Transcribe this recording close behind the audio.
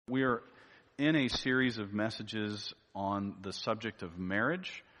We are in a series of messages on the subject of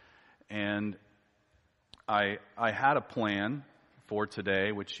marriage, and I had a plan for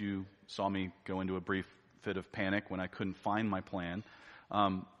today, which you saw me go into a brief fit of panic when I couldn't find my plan,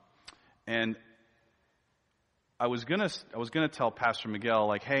 and I was gonna tell Pastor Miguel,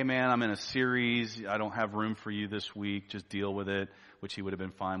 like, hey man, I'm in a series, I don't have room for you this week, just deal with it, which he would have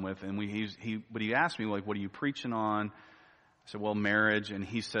been fine with. And but he asked me, like, what are you preaching on? I said, well, marriage. And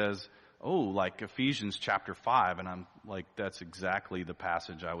he says, oh, like Ephesians chapter 5. And I'm like, that's exactly the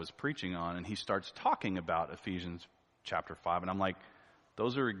passage I was preaching on. And he starts talking about Ephesians chapter 5. And I'm like,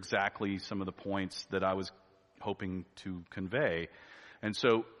 those are exactly some of the points that I was hoping to convey. And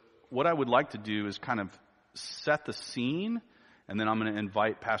so what I would like to do is kind of set the scene, and then I'm going to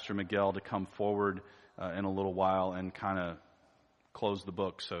invite Pastor Miguel to come forward in a little while and kind of close the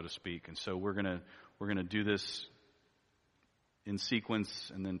book, so to speak. And so we're gonna do this in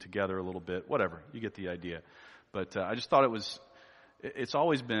sequence and then together a little bit, whatever, you get the idea. But I just thought it's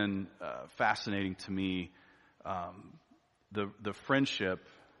always been fascinating to me, the friendship,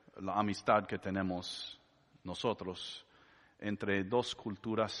 la amistad que tenemos nosotros entre dos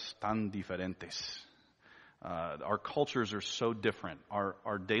culturas tan diferentes. Our cultures are so different.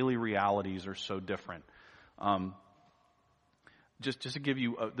 Our daily realities are so different. Just to give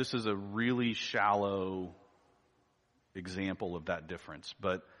you, this is a really shallow example of that difference.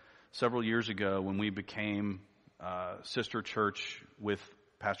 But several years ago, when we became sister church with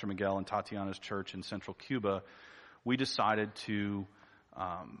Pastor Miguel and Tatiana's church in Central Cuba, we decided to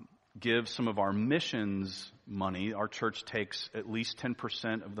give some of our missions money. Our church takes at least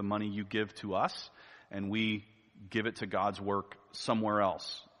 10% of the money you give to us, and we give it to God's work somewhere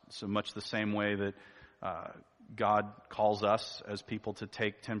else. So much the same way that God calls us as people to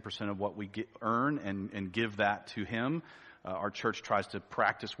take 10% of what we earn and give that to Him. Our church tries to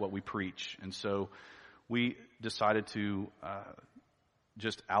practice what we preach. And so we decided to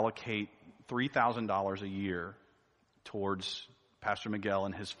just allocate $3,000 a year towards Pastor Miguel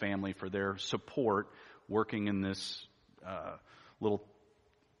and his family for their support working in this little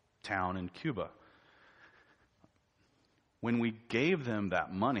town in Cuba. When we gave them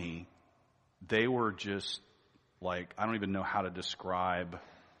that money, they were just like, I don't even know how to describe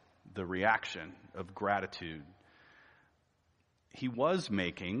the reaction of gratitude. He was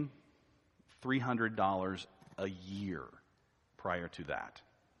making $300 a year prior to that.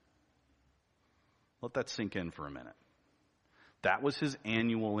 Let that sink in for a minute. That was his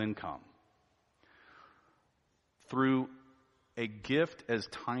annual income. Through a gift as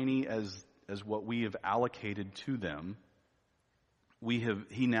tiny as what we have allocated to them,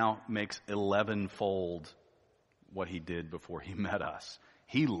 he now makes 11-fold what he did before he met us.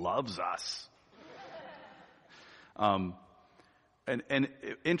 He loves us. And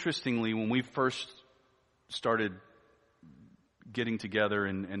interestingly, when we first started getting together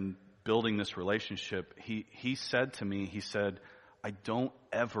and building this relationship, he said to me, he said, I don't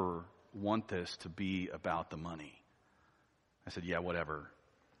ever want this to be about the money. I said, yeah, whatever.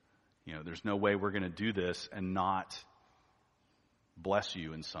 There's no way we're going to do this and not bless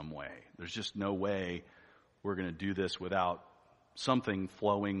you in some way. There's just no way we're going to do this without something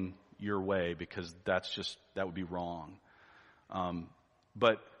flowing your way, because that would be wrong.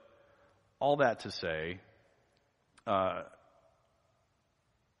 But all that to say,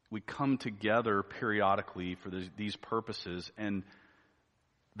 we come together periodically for these purposes, and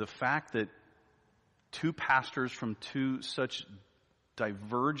the fact that two pastors from two such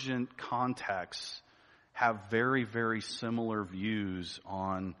divergent contexts have very, very similar views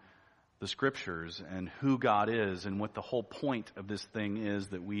on the scriptures and who God is and what the whole point of this thing is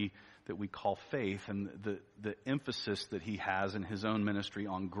that we call faith, and the emphasis that he has in his own ministry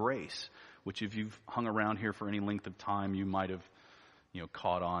on grace, which if you've hung around here for any length of time, you might have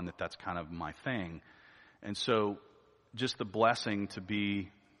caught on that's kind of my thing. And so just the blessing to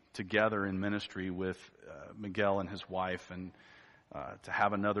be together in ministry with Miguel and his wife, and to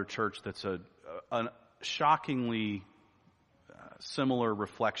have another church that's a shockingly similar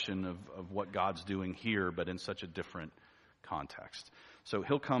reflection of what God's doing here, but in such a different context. So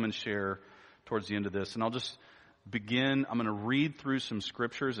he'll come and share towards the end of this, and I'll just begin. I'm going to read through some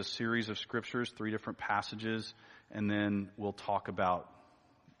scriptures, a series of scriptures, 3 different passages, and then we'll talk about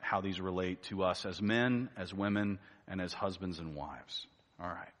how these relate to us as men, as women, and as husbands and wives. All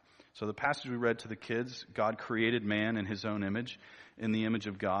right. So the passage we read to the kids, God created man in his own image. In the image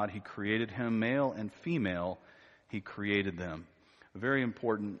of God, he created him, male and female, he created them. A very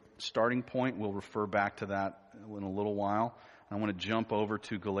important starting point. We'll refer back to that in a little while. I want to jump over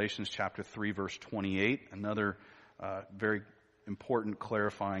to Galatians chapter 3, verse 28, another very important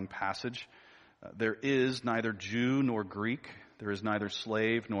clarifying passage. There is neither Jew nor Greek. There is neither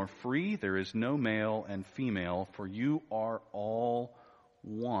slave nor free. There is no male and female, for you are all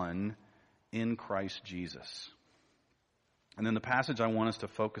one in Christ Jesus. And then the passage I want us to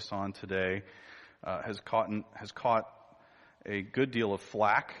focus on today has caught a good deal of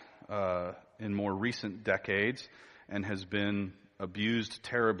flack in more recent decades and has been abused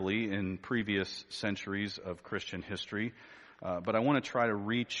terribly in previous centuries of Christian history. But I want to try to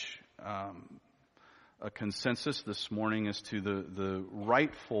reach a consensus this morning as to the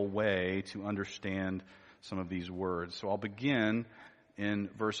rightful way to understand some of these words. So I'll begin in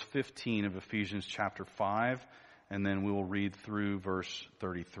verse 15 of Ephesians chapter 5, and then we will read through verse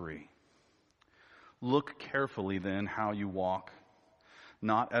 33. Look carefully then how you walk,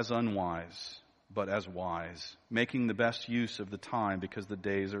 not as unwise, but as wise, making the best use of the time because the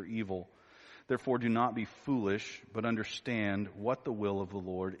days are evil. Therefore do not be foolish, but understand what the will of the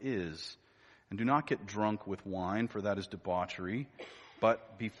Lord is. And do not get drunk with wine, for that is debauchery,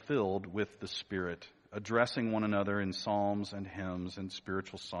 but be filled with the Spirit, addressing one another in psalms and hymns and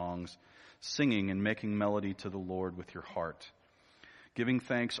spiritual songs, singing and making melody to the Lord with your heart, giving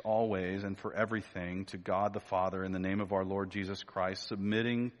thanks always and for everything to God the Father in the name of our Lord Jesus Christ,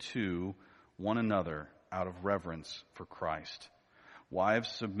 submitting to one another out of reverence for Christ. Wives,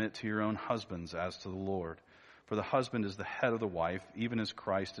 submit to your own husbands as to the Lord. For the husband is the head of the wife, even as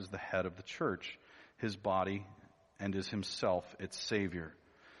Christ is the head of the church, his body, and is himself its Savior.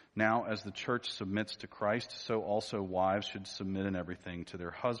 Now, as the church submits to Christ, so also wives should submit in everything to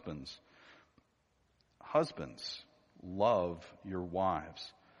their husbands. Husbands, love your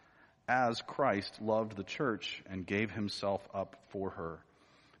wives, as Christ loved the church and gave himself up for her,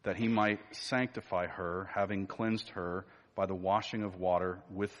 that he might sanctify her, having cleansed her by the washing of water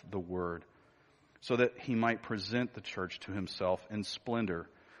with the word, so that he might present the church to himself in splendor,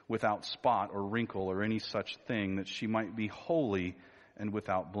 without spot or wrinkle or any such thing, that she might be holy and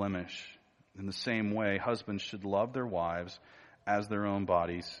without blemish. In the same way, husbands should love their wives as their own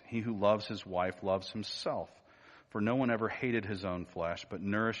bodies. He who loves his wife loves himself. For no one ever hated his own flesh, but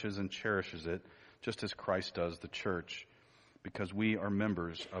nourishes and cherishes it, just as Christ does the church, because we are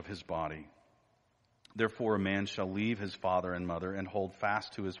members of his body. Therefore a man shall leave his father and mother and hold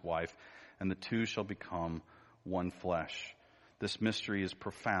fast to his wife, and the two shall become one flesh. This mystery is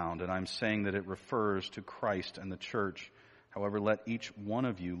profound, and I'm saying that it refers to Christ and the church. However, let each one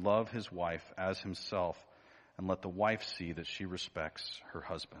of you love his wife as himself, and let the wife see that she respects her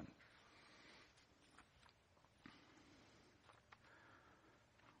husband.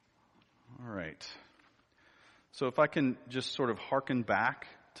 All right. So if I can just sort of hearken back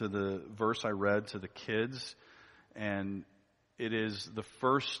to the verse I read to the kids, and it is the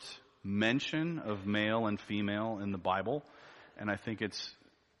first mention of male and female in the Bible, and I think it's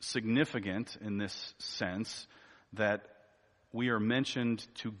significant in this sense that we are mentioned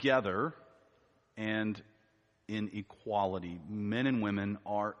together and in equality. Men and women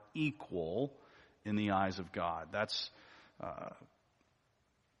are equal in the eyes of God. That's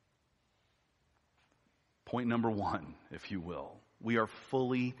point number one, if you will. We are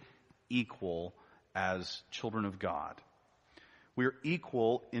fully equal as children of God. We are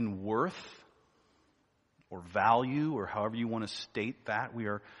equal in worth or value, or however you want to state that. We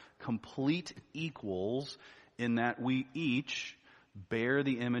are complete equals in that we each bear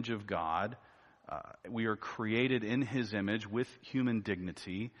the image of God. We are created in his image with human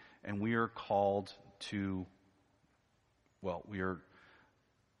dignity, and we are called to, we are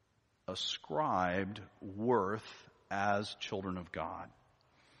ascribed worth as children of God.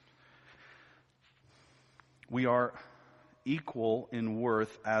 We are equal in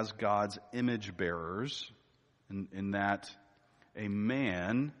worth as God's image bearers, in that a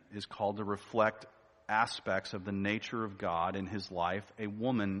man is called to reflect aspects of the nature of God in his life. A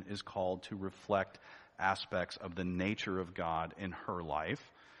woman is called to reflect aspects of the nature of God in her life.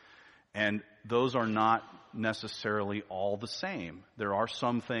 And those are not necessarily all the same. There are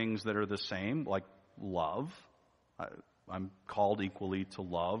some things that are the same, like love. I'm called equally to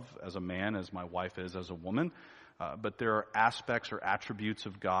love as a man as my wife is as a woman. But there are aspects or attributes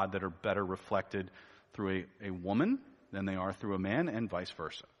of God that are better reflected through a woman than they are through a man, and vice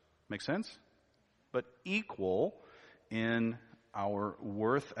versa. Make sense? But equal in our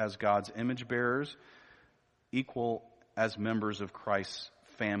worth as God's image bearers, equal as members of Christ's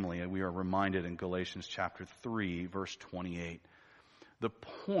family. And we are reminded in Galatians chapter 3, verse 28. The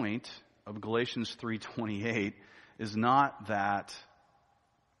point of Galatians 3:28 is not that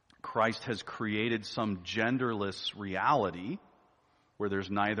Christ has created some genderless reality where there's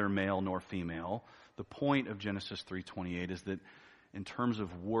neither male nor female. The point of Genesis 3:28 is that in terms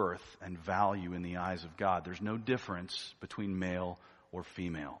of worth and value in the eyes of God. There's no difference between male or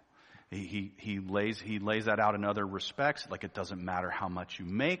female. He lays that out in other respects, like it doesn't matter how much you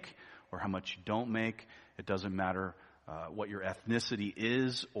make or how much you don't make. It doesn't matter what your ethnicity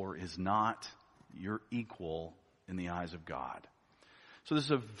is or is not. You're equal in the eyes of God. So this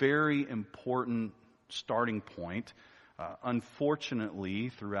is a very important starting point. Unfortunately,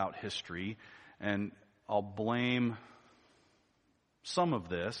 throughout history, and I'll blame some of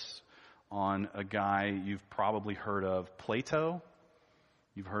this on a guy you've probably heard of, Plato.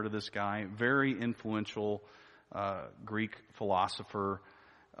 You've heard of this guy, very influential Greek philosopher,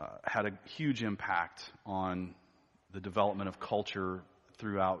 had a huge impact on the development of culture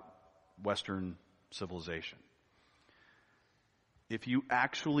throughout Western civilization. If you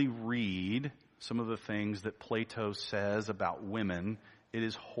actually read some of the things that Plato says about women, it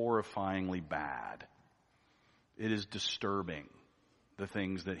is horrifyingly bad. It is disturbing, the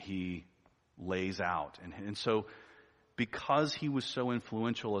things that he lays out. And so, because he was so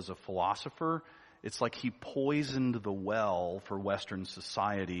influential as a philosopher, it's like he poisoned the well for Western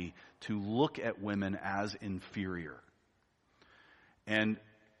society to look at women as inferior. And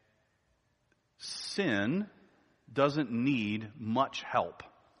sin doesn't need much help,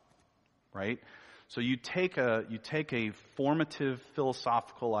 right? So you take a formative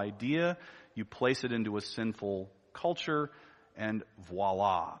philosophical idea, you place it into a sinful culture, and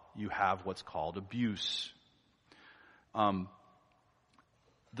voila, you have what's called abuse.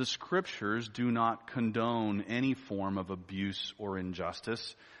 The scriptures do not condone any form of abuse or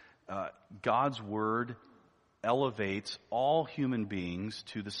injustice. God's word elevates all human beings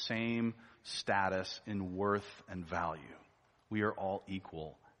to the same status in worth and value. We are all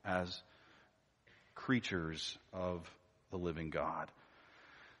equal as creatures of the living God.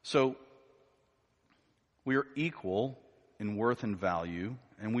 So, we are equal in worth and value,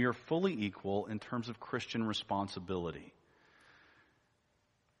 and we are fully equal in terms of Christian responsibility.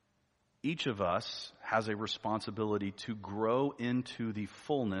 Each of us has a responsibility to grow into the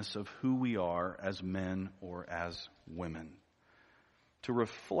fullness of who we are as men or as women. To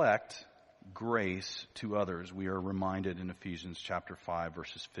reflect grace to others, we are reminded in Ephesians chapter 5,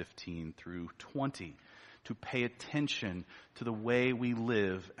 verses 15 through 20, to pay attention to the way we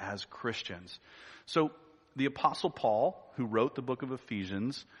live as Christians. So, the Apostle Paul, who wrote the book of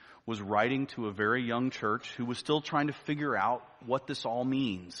Ephesians, was writing to a very young church who was still trying to figure out what this all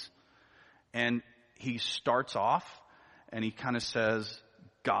means. And he starts off and he kind of says,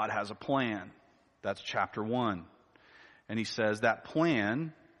 God has a plan. That's chapter 1. And he says that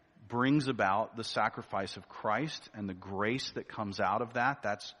plan brings about the sacrifice of Christ and the grace that comes out of that.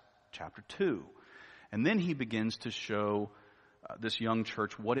 That's chapter 2. And then he begins to show this young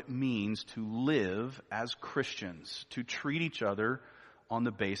church what it means to live as Christians, to treat each other on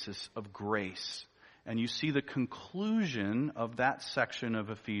the basis of grace. And you see the conclusion of that section of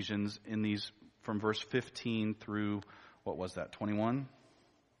Ephesians in these, from verse 15 through, what was that, 21?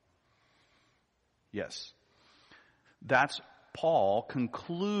 Yes. That's Paul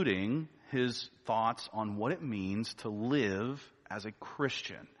concluding his thoughts on what it means to live as a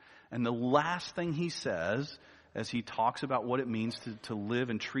Christian. And the last thing he says, as he talks about what it means to live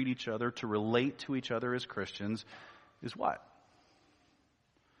and treat each other, to relate to each other as Christians, is what?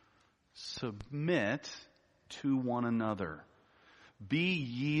 Submit to one another. Be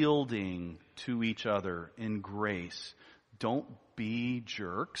yielding to each other in grace. Don't be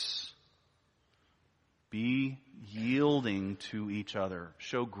jerks. Be yielding to each other.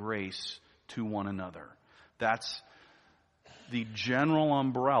 Show grace to one another. That's the general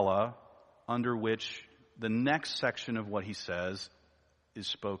umbrella under which the next section of what he says is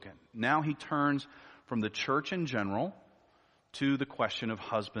spoken. Now he turns from the church in general to the question of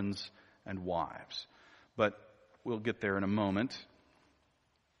husbands and wives. But we'll get there in a moment.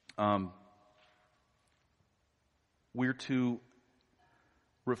 We're to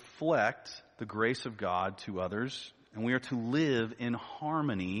reflect the grace of God to others, and we are to live in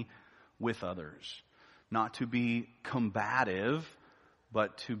harmony with others. Not to be combative,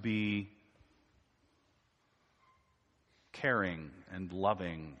 but to be caring and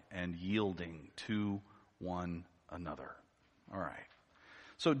loving and yielding to one another. All right.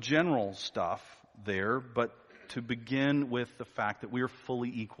 So general stuff there, but to begin with the fact that we are fully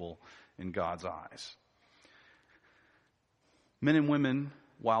equal in God's eyes. Men and women,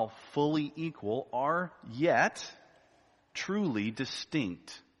 while fully equal, are yet truly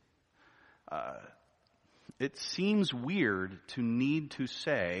distinct. It seems weird to need to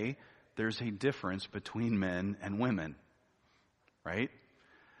say there's a difference between men and women, right?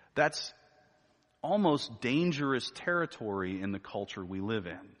 That's almost dangerous territory in the culture we live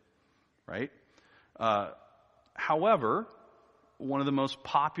in, right? However, one of the most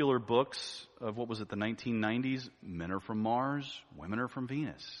popular books of, what was it, the 1990s, Men Are From Mars, Women Are From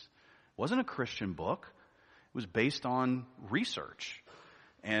Venus. It wasn't a Christian book. It was based on research.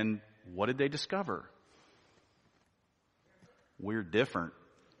 And what did they discover? We're different.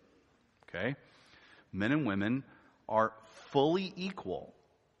 Okay? Men and women are fully equal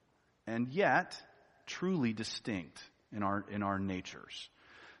and yet truly distinct in our natures.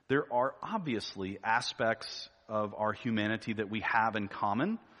 There are obviously aspects of our humanity that we have in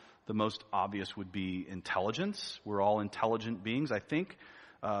common. The most obvious would be intelligence. We're all intelligent beings. I think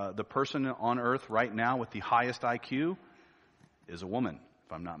the person on earth right now with the highest IQ is a woman,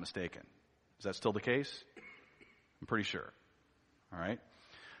 if I'm not mistaken. Is that still the case? I'm pretty sure. All right.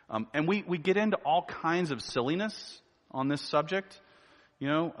 And we get into all kinds of silliness on this subject.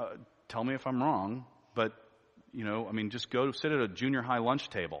 Tell me if I'm wrong, but, just go sit at a junior high lunch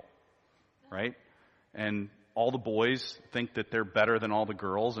table, right? And all the boys think that they're better than all the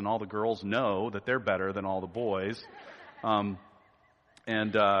girls, and all the girls know that they're better than all the boys.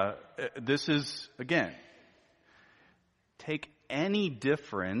 This is, again, take any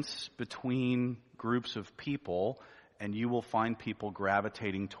difference between groups of people, and you will find people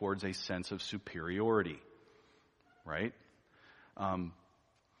gravitating towards a sense of superiority, right?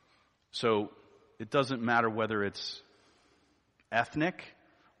 So it doesn't matter whether it's ethnic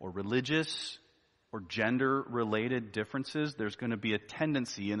or religious or gender-related differences. There's going to be a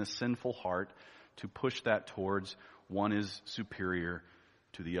tendency in a sinful heart to push that towards one is superior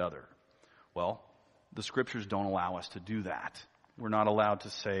to the other. Well, the scriptures don't allow us to do that. We're not allowed to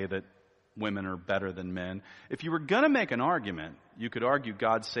say that women are better than men. If you were going to make an argument, you could argue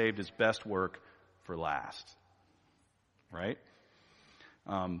God saved his best work for last. Right?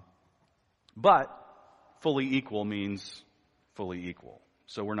 But fully equal means fully equal.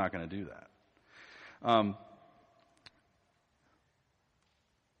 So we're not going to do that.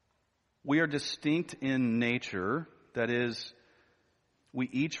 We are distinct in nature. That is, we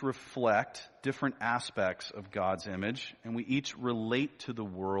each reflect different aspects of God's image, and we each relate to the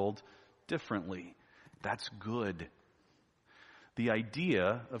world differently. That's good. The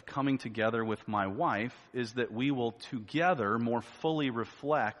idea of coming together with my wife is that we will together more fully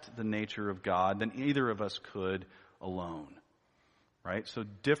reflect the nature of God than either of us could alone. Right? So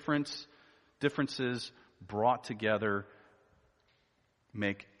differences brought together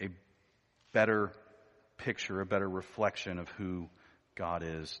make a better picture, a better reflection of who God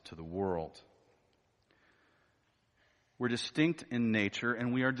is to the world. We're distinct in nature,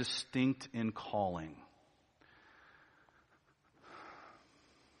 and we are distinct in calling.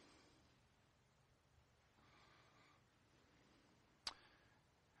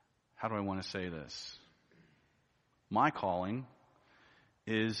 How do I want to say this? My calling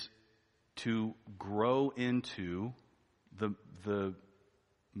is to grow into the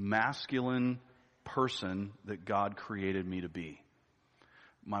masculine person that God created me to be.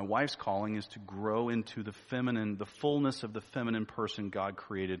 My wife's calling is to grow into the feminine, the fullness of the feminine person God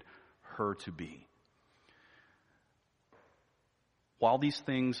created her to be. While these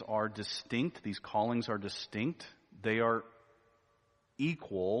things are distinct, these callings are distinct, they are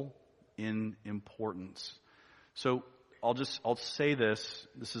equal in importance. So I'll say this.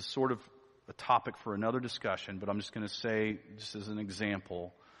 This is sort of a topic for another discussion, but I'm just going to say, just as an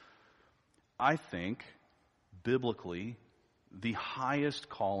example, I think, biblically, the highest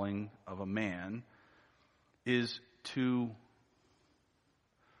calling of a man is to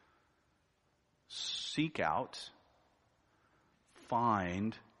seek out,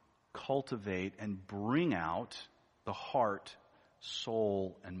 find, cultivate, and bring out the heart,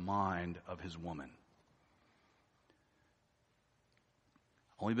 soul, and mind of his woman.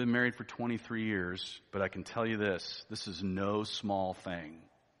 Only been married for 23 years, but I can tell you this is no small thing.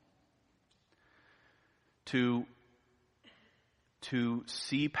 To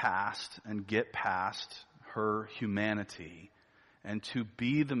see past and get past her humanity and to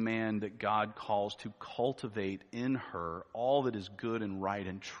be the man that God calls to cultivate in her all that is good and right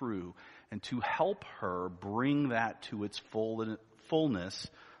and true, and to help her bring that to its fullness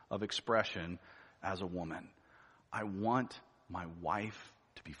of expression as a woman. I want my wife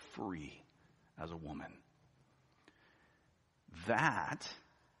to be free as a woman. That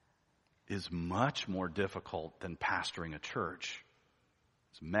is much more difficult than pastoring a church,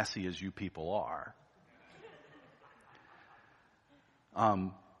 as messy as you people are.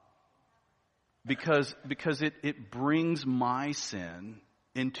 Because it brings my sin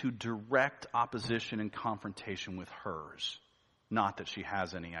into direct opposition and confrontation with hers. Not that she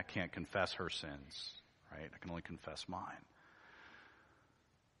has any. I can't confess her sins, right? I can only confess mine.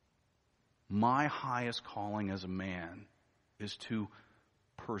 My highest calling as a man is to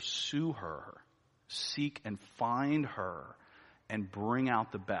pursue her, seek and find her, and bring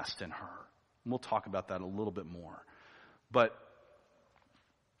out the best in her. And we'll talk about that a little bit more. But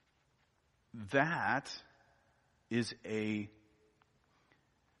that is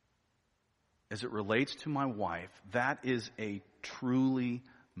as it relates to my wife, that is a truly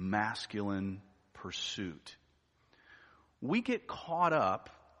masculine pursuit. We get caught up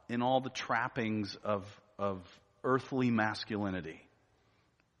in all the trappings of earthly masculinity,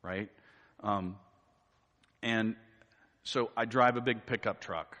 right? And so I drive a big pickup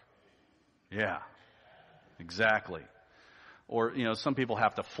truck. Yeah, exactly. Or, some people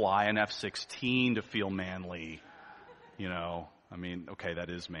have to fly an F-16 to feel manly, I mean, okay, that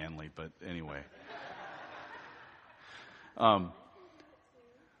is manly, but anyway.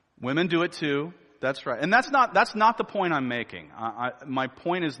 Women do it too. That's right. And that's not the point I'm making. My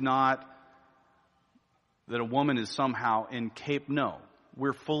point is not that a woman is somehow incapable. No.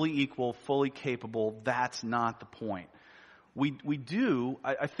 We're fully equal, fully capable. That's not the point. We do,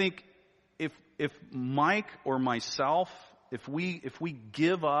 I think, if Mike or myself, if we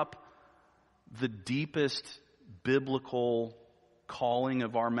give up the deepest biblical calling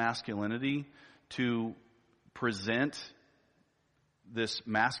of our masculinity to present this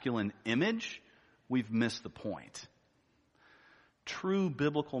masculine image, we've missed the point. True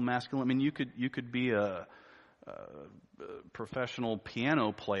biblical masculine, I mean, you could be a professional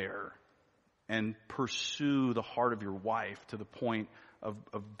piano player and pursue the heart of your wife to the point of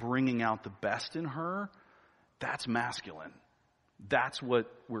bringing out the best in her. That's masculine. That's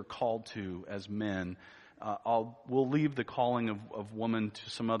what we're called to as men. We'll leave the calling of woman to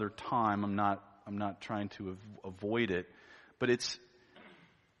some other time. I'm not trying to avoid it, but it's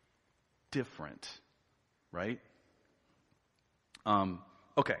different, right?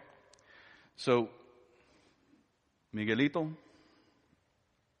 Okay. So, Miguelito,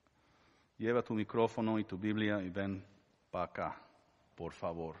 lleva tu micrófono y tu Biblia y ven para acá, por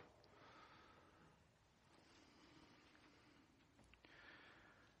favor.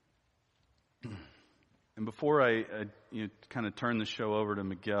 And before I kind of turn the show over to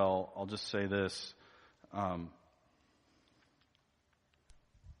Miguel, I'll just say this. Creo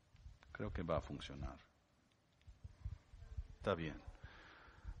que va a funcionar. Está bien.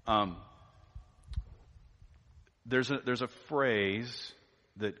 There's a phrase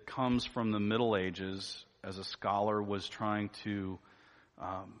that comes from the Middle Ages as a scholar was trying to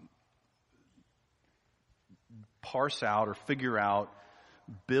parse out or figure out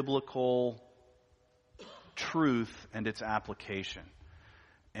biblical truth and its application.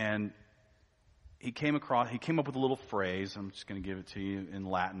 And he came up with a little phrase. I'm just going to give it to you in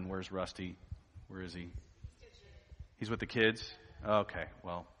Latin. Where's Rusty? Where is he? He's with the kids? Okay,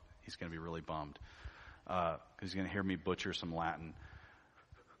 well, he's going to be really bummed because he's going to hear me butcher some Latin.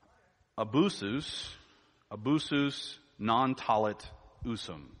 Abusus non tollit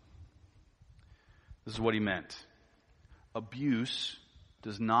usum. This is what he meant. Abuse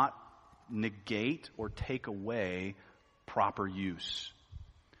does not negate or take away proper use.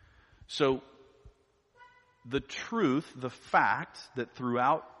 So, the truth, the fact that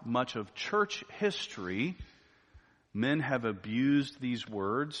throughout much of church history, men have abused these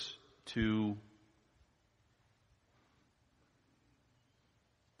words to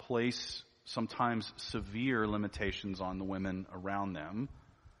place sometimes severe limitations on the women around them,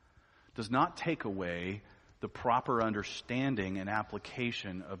 does not take away the proper understanding and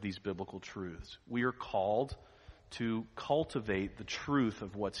application of these biblical truths. We are called to cultivate the truth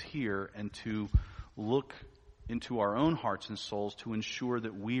of what's here and to look into our own hearts and souls to ensure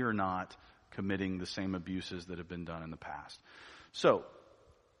that we are not committing the same abuses that have been done in the past. So,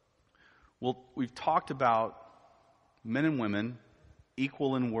 we've talked about men and women,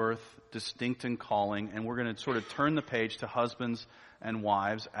 equal in worth, distinct in calling, and we're going to sort of turn the page to husbands and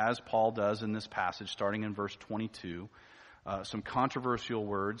wives, as Paul does in this passage, starting in verse 22. Some controversial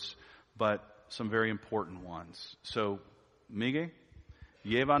words, but some very important ones. So, Miguel,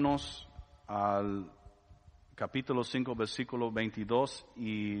 llévanos al capítulo 5, versículo 22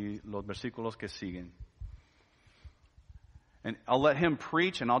 y los versículos que siguen. And I'll let him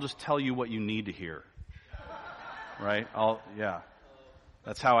preach, and I'll just tell you what you need to hear. Right?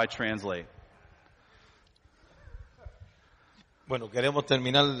 That's how I translate. Bueno, queremos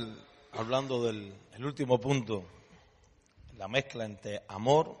terminar hablando del último punto, la mezcla entre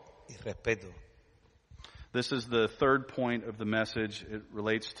amor y respeto. This is the third point of the message. It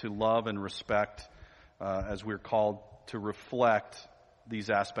relates to love and respect as we're called to reflect these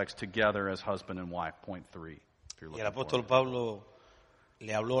aspects together as husband and wife. Point 3. If you're Y el looking for apóstol it. Pablo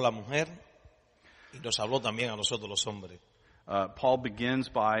le habló a la mujer y nos habló también a nosotros los hombres. Paul begins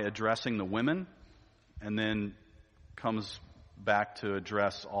by addressing the women and then comes back to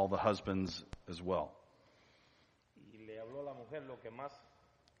address all the husbands as well. Y le habló a la mujer lo que más.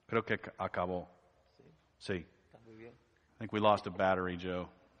 Creo que acabó. Sí. Está muy bien. I think we lost a battery, Joe.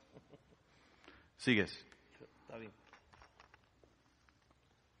 Sigues. Está bien.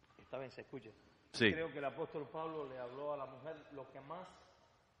 Está bien, se escucha. Sí. Creo que el apóstol Pablo le habló a la mujer lo que más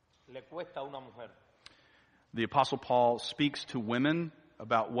le cuesta a una mujer. The Apostle Paul speaks to women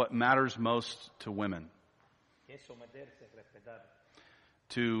about what matters most to women. Que es someterse, respetar.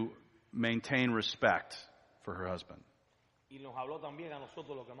 To maintain respect for her husband. Y nos habló también a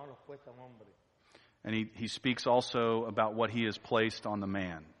nosotros lo que más nos cuesta a un hombre. And he speaks also about what he has placed on the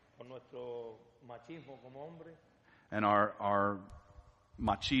man. Por nuestro machismo como hombre, And our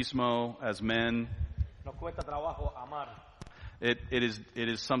machismo as men, nos cuesta trabajo amar it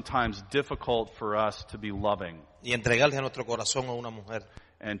is sometimes difficult for us to be loving y entregarle a nuestro corazón a una mujer.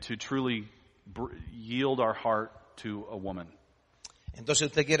 and to truly yield our heart to a woman. Entonces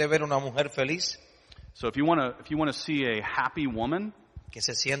usted quiere ver una mujer feliz So if you want to see a happy woman, que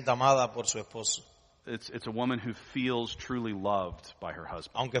se sienta amada por su esposo, it's a woman who feels truly loved by her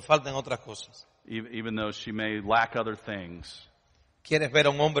husband, aunque falten otras cosas. even though she may lack other things. ¿Quieres ver a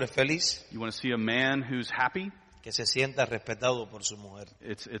un hombre feliz You want to see a man who's happy? que se sienta respetado por su mujer?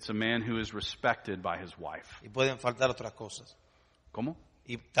 It's a man who is respected by his wife. Y pueden faltar otras cosas. ¿Cómo?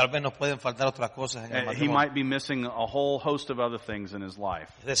 Y tal vez nos pueden faltar otras cosas en el He matrimonio. might be missing a whole host of other things in his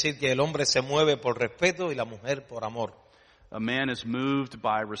life. Es decir, que el hombre se mueve por respeto y la mujer por amor. A man is moved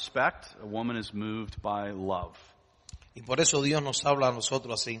by respect, a woman is moved by love. Y por eso Dios nos habla a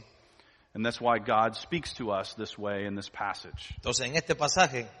nosotros así. And that's why God speaks to us this way in this passage. Entonces, en este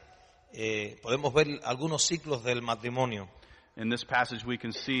pasaje podemos ver algunos ciclos del matrimonio. In this passage we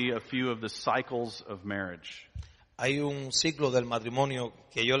can see a few of the cycles of marriage. Hay un ciclo del matrimonio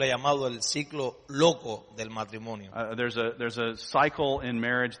que yo le he llamado el ciclo loco del matrimonio. There's a cycle in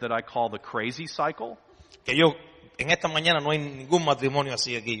marriage that I call the crazy cycle. Que yo, en esta mañana no hay ningún matrimonio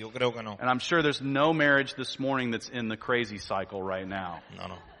así aquí, yo creo que no. And I'm sure there's no marriage this morning that's in the crazy cycle right now.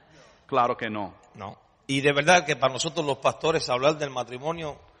 No. Claro que no. No. Y de verdad que para nosotros los pastores hablar del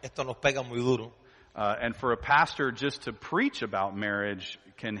matrimonio, esto nos pega muy duro. And for a pastor just to preach about marriage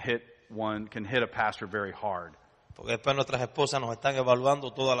can hit a pastor very hard. Porque después nuestras esposas nos están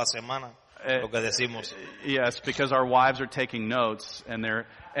evaluando toda la semana lo que decimos. Yes, because our wives are taking notes and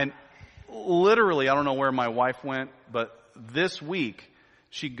literally, I don't know where my wife went, but this week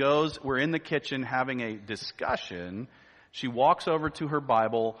we're in the kitchen having a discussion. She walks over to her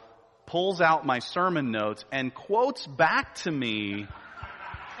Bible, pulls out my sermon notes and quotes back to me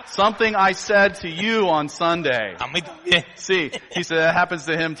something I said to you on Sunday. A mí también. See, he said that happens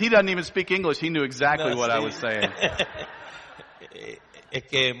to him. He doesn't even speak English. He knew exactly what I was saying. Es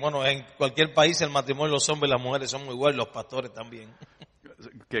que, bueno, en cualquier país el matrimonio, los hombres y las mujeres somos iguales, los pastores también.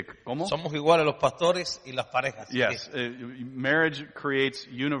 ¿Cómo? Somos iguales los pastores y las parejas. Yes, marriage creates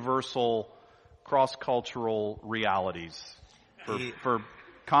universal cross-cultural realities for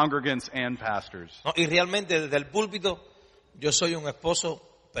congregants and pastors. No, y realmente desde el púlpito yo soy un esposo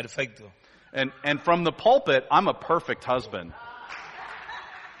perfecto. And from the pulpit, I'm a perfect husband.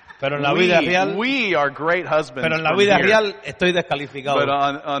 Pero en la vida real, we are great husbands. pero en la from vida here. real estoy descalificado.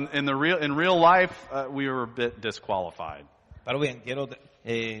 But in real life, we were a bit disqualified. Pero bien, quiero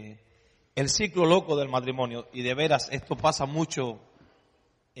el ciclo loco del matrimonio, y de veras esto pasa mucho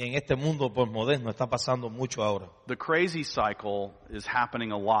en este mundo posmoderno, está pasando mucho ahora. The crazy cycle is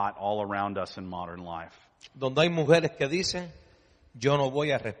happening a lot all around us in modern life. Donde hay mujeres que dicen, yo no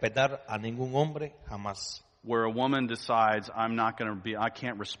voy a respetar a ningún hombre jamás. Where a woman decides, I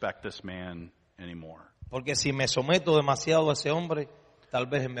can't respect this man anymore. Porque si me someto demasiado a ese hombre, tal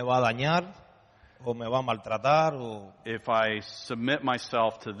vez me va a dañar, o me va a maltratar, o... If I submit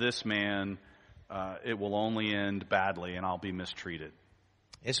myself to this man, it will only end badly and I'll be mistreated.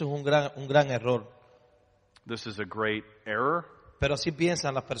 Eso es un gran error. This is a great error. Pero así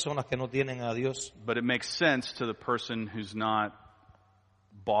piensan las personas que no tienen a Dios. But it makes sense to the person who's not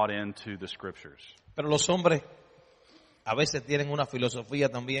bought into the scriptures. Pero los hombres a veces tienen una filosofía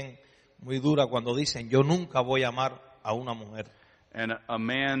también muy dura cuando dicen, yo nunca voy a amar a una mujer. And a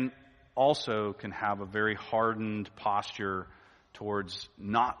man also can have a very hardened posture towards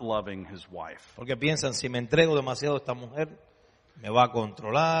not loving his wife. Porque piensan, si me entrego demasiado a esta mujer, me va a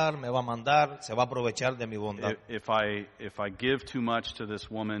controlar, me va a mandar, se va a aprovechar de mi bondad. If I give too much to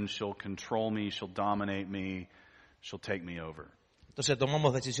this woman, she'll control me, she'll dominate me, she'll take me over. Entonces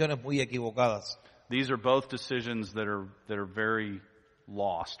tomamos decisiones muy equivocadas. These are both decisions that are very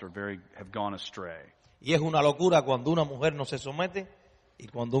lost or have gone astray. Y es una locura cuando una mujer no se somete y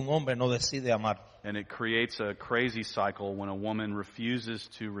cuando un hombre no decide amar. And it creates a crazy cycle when a woman refuses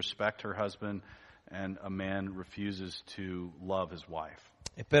to respect her husband and a man refuses to love his wife.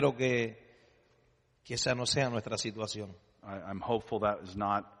 Espero que esa no sea nuestra situación. I'm hopeful that is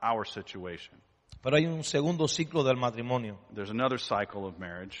not our situation. Pero hay un segundo ciclo del matrimonio There's another cycle of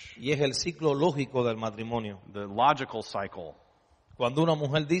marriage, y es el ciclo lógico del matrimonio. the logical cycle. Cuando una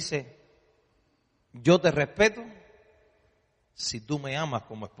mujer dice, yo te respeto si tú me amas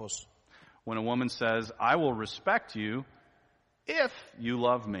como esposo. When a woman says, I will respect you if you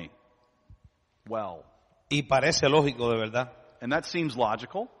love me well. Y parece lógico de verdad. And that seems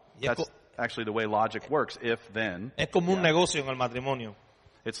logical. Y es That's actually the way logic works, if then. Es como un negocio en el matrimonio.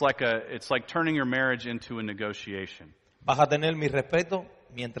 It's like turning your marriage into a negotiation. Vas a tener mi respeto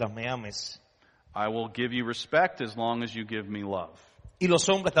mientras me ames. I will give you respect as long as you give me love. Y los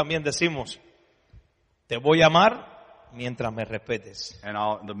hombres también decimos, te voy a amar mientras me respetes. And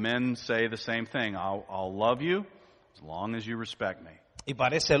the men say the same thing. I'll love you as long as you respect me. Y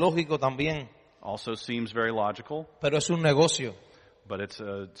parece lógico también, Also seems very logical, pero es un negocio. but it's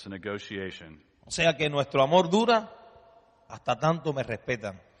a negotiation. O sea que nuestro amor dura hasta tanto me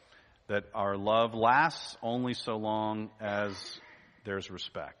respetan. That our love lasts only so long as there's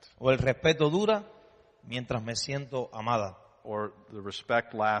respect. O el respeto dura mientras me siento amada. Or the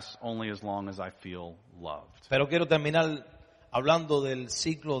respect lasts only as long as I feel loved. Pero quiero terminar hablando del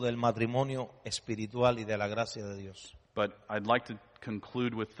ciclo del matrimonio espiritual y de la gracia de Dios. But I'd like to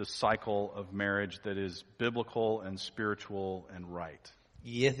conclude with the cycle of marriage that is biblical and spiritual and right.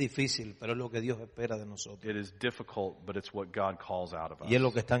 Y es difícil, pero es lo que Dios espera de nosotros. It is difficult, but it's what God calls out of us. Y es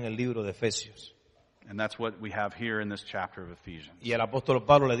lo que está en el libro de Efesios. And that's what we have here in this chapter of Ephesians. Y el apóstol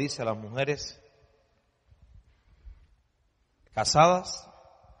Pablo le dice a las mujeres casadas,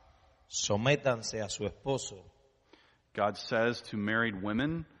 sométanse a su esposo God says to married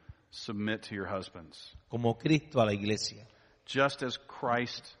women, submit to your husbands. como Cristo a la iglesia. Just as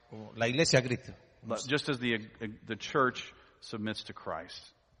Christ, Como la iglesia a Cristo. just as the church submits to Christ.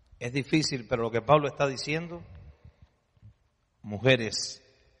 Es difícil, pero lo que Pablo está diciendo, mujeres,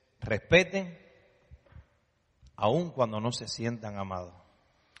 respeten aun cuando no se sientan amados.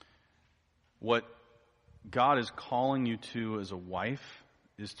 What God is calling you to as a wife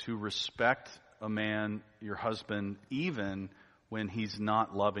is to respect a man, your husband, even when he's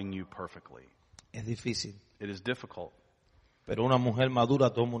not loving you perfectly. Es difícil, It is difficult. pero una mujer madura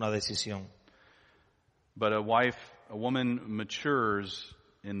toma una decisión. But a woman matures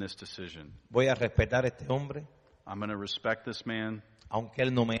in this decision. Voy a respetar a este hombre, I'm going to respect this man, aunque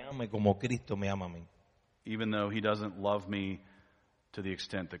él no me ame como Cristo me ama a mí. even though he doesn't love me to the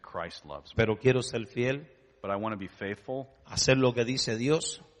extent that Christ loves me. Pero quiero ser fiel, But I want to be faithful hacer lo que dice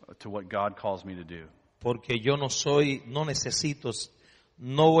Dios, to what God calls me to do. porque yo no necesito,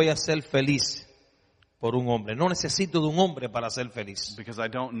 no voy a ser feliz por un hombre. No necesito de un hombre para ser feliz. Because I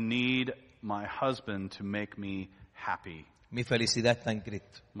don't need my husband to make me happy. Mi felicidad está en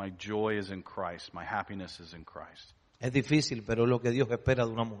Cristo. My joy is in Christ. My happiness is in Christ. Es difícil, pero es lo que Dios espera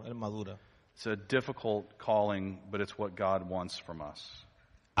de una mujer madura. It's a difficult calling, but it's what God wants from us.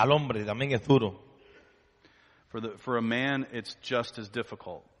 Al hombre también es duro, For a man, it's just as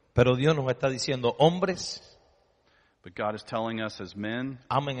difficult. pero Dios nos está diciendo, hombres, But God is telling us as men,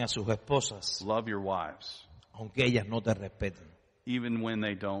 amen a sus esposas, love your wives, aunque ellas no te respeten. even when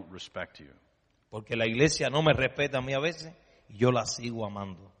they don't respect you. Porque la iglesia no me respeta a mí a veces y yo la sigo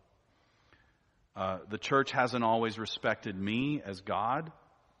amando. The church hasn't always respected me as God.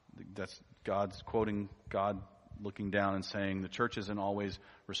 That's God's quoting God looking down and saying, the church isn't always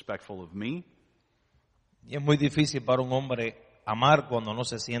respectful of me. Y es muy difícil para un hombre amar cuando no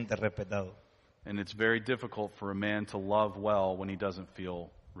se siente respetado. And it's very difficult for a man to love well when he doesn't feel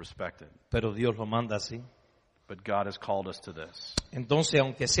respected. Pero Dios lo manda así. But God has called us to this. Entonces,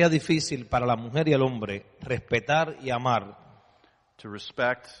 aunque sea difícil para la mujer y el hombre respetar y amar, To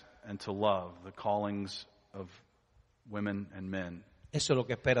respect and to love the callings of women and men. eso es lo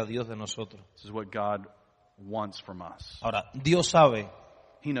que espera Dios de nosotros. This is what God wants from us. Ahora, Dios sabe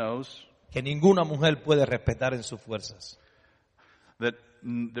He knows que ninguna mujer puede respetar en sus fuerzas. that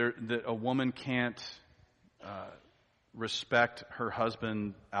a woman can't respect her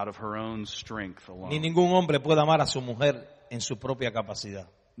husband out of her own strength Ni alone. ningún hombre puede amar a su mujer en su propia capacidad.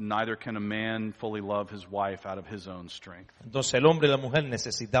 Neither can a man fully love his wife out of his own strength. Entonces, el hombre y la mujer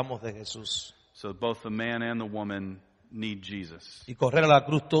necesitamos de Jesús. So both the man and the woman need Jesus. Y correr a la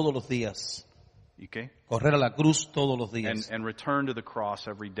cruz todos los días ¿Y qué? Correr a la cruz todos los días. And return to the cross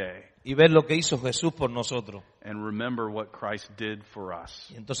every day. Y ver lo que hizo Jesús por nosotros. And remember what Christ did for us.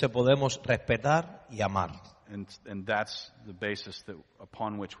 Y entonces podemos respetar y amar. And that's the basis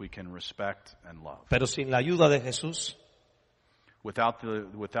upon which we can respect and love. Pero sin la ayuda de Jesús, Without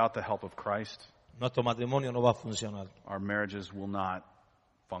the help of Christ, nuestro matrimonio no va a funcionar. our marriages will not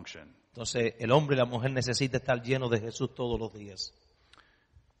function. Entonces el hombre y la mujer necesitan estar llenos de Jesús todos los días.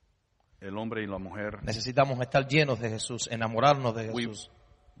 El hombre y la mujer, Necesitamos estar llenos de Jesús, enamorarnos de Jesús.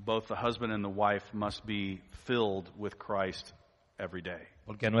 both the husband and the wife must be filled with Christ every day.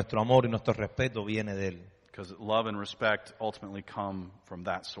 Porque nuestro amor y nuestro respeto viene de Él. Because love and respect ultimately come from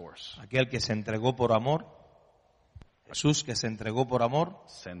that source. Aquel que se entregó por amor, Jesús que se entregó por amor,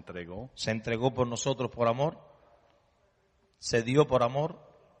 Se entregó por nosotros por amor, se dio por amor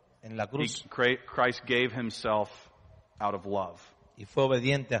en la cruz Christ gave himself out of love. y fue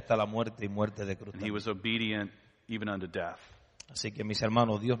obediente hasta la muerte y muerte de cruz. And he was obedient even unto death. Así que mis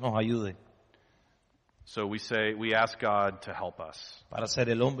hermanos, Dios nos ayude So we ask God to help us, para ser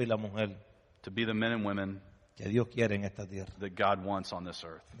el hombre y la mujer to be the men and women que Dios quiere en esta tierra. that God wants on this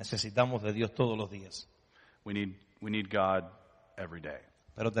earth. Necesitamos de Dios todos los días, We need God every day.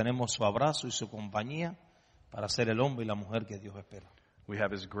 pero tenemos su abrazo y su compañía para ser el hombre y la mujer que Dios espera. We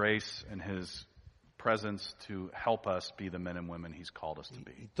have his grace and his presence to help us be the men and women he's called us to Y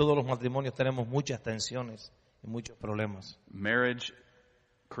be. todos los matrimonios tenemos muchas tensiones y muchos problemas. Marriage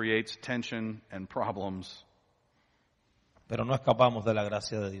creates tension and problems, Pero no escapamos de la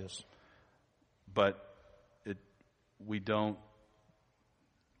gracia de Dios. but we don't.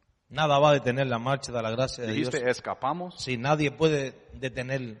 Nada va a detener la marcha de la gracia de Dios. ¿Dijiste escapamos? Sí, nadie puede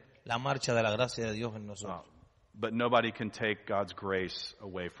detener la marcha de la gracia de Dios en nosotros. But nobody can take God's grace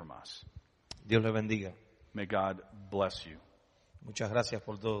away from us. Dios le bendiga. May God bless you. Muchas gracias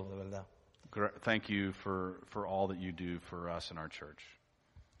por todo, de verdad. Thank you for all that you do for us in our church.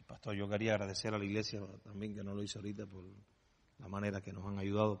 Pastor, yo quería agradecer a la iglesia también, que no lo hice ahorita, por la manera que nos han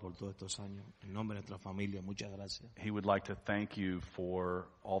ayudado por todos estos años. En nombre de nuestra familia, muchas gracias. He would like to thank you for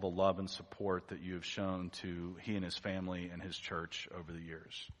all the love and support that you have shown to he and his family and his church over the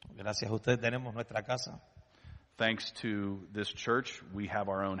years. Gracias a ustedes tenemos nuestra casa. Thanks to this church, we have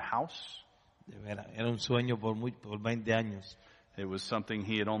our own house. De veras, era un sueño por 20 años. It was something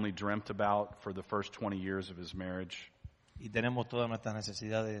he had only dreamt about for the first 20 years of his marriage. Y tenemos todas nuestras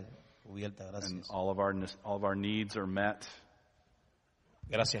necesidades cubiertas, And gracias. all of our needs are met.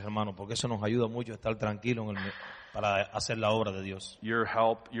 Gracias, hermano, porque eso nos ayuda mucho a estar tranquilos para hacer la obra de Dios. Your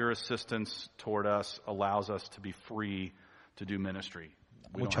help, your assistance toward us allows us to be free to do ministry.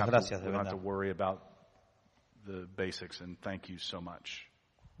 We Muchas don't gracias, de we don't have verdad. to worry about the basics, and thank you so much.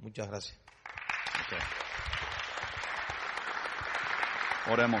 Muchas gracias. Okay.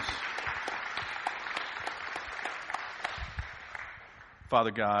 Oremos.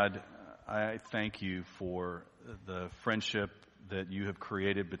 Father God, I thank you for the friendship that you have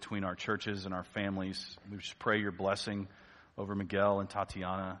created between our churches and our families. We just pray your blessing over Miguel and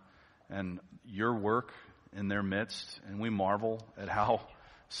Tatiana and your work in their midst. And we marvel at how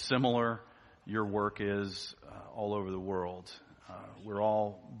similar your work is all over the world. We're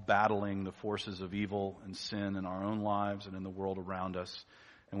all battling the forces of evil and sin in our own lives and in the world around us.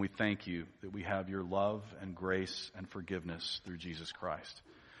 And we thank you that we have your love and grace and forgiveness through Jesus Christ.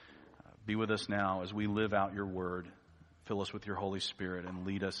 Be with us now as we live out your word. Fill us with your Holy Spirit and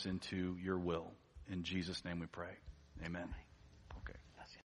lead us into your will. In Jesus' name we pray. Amen.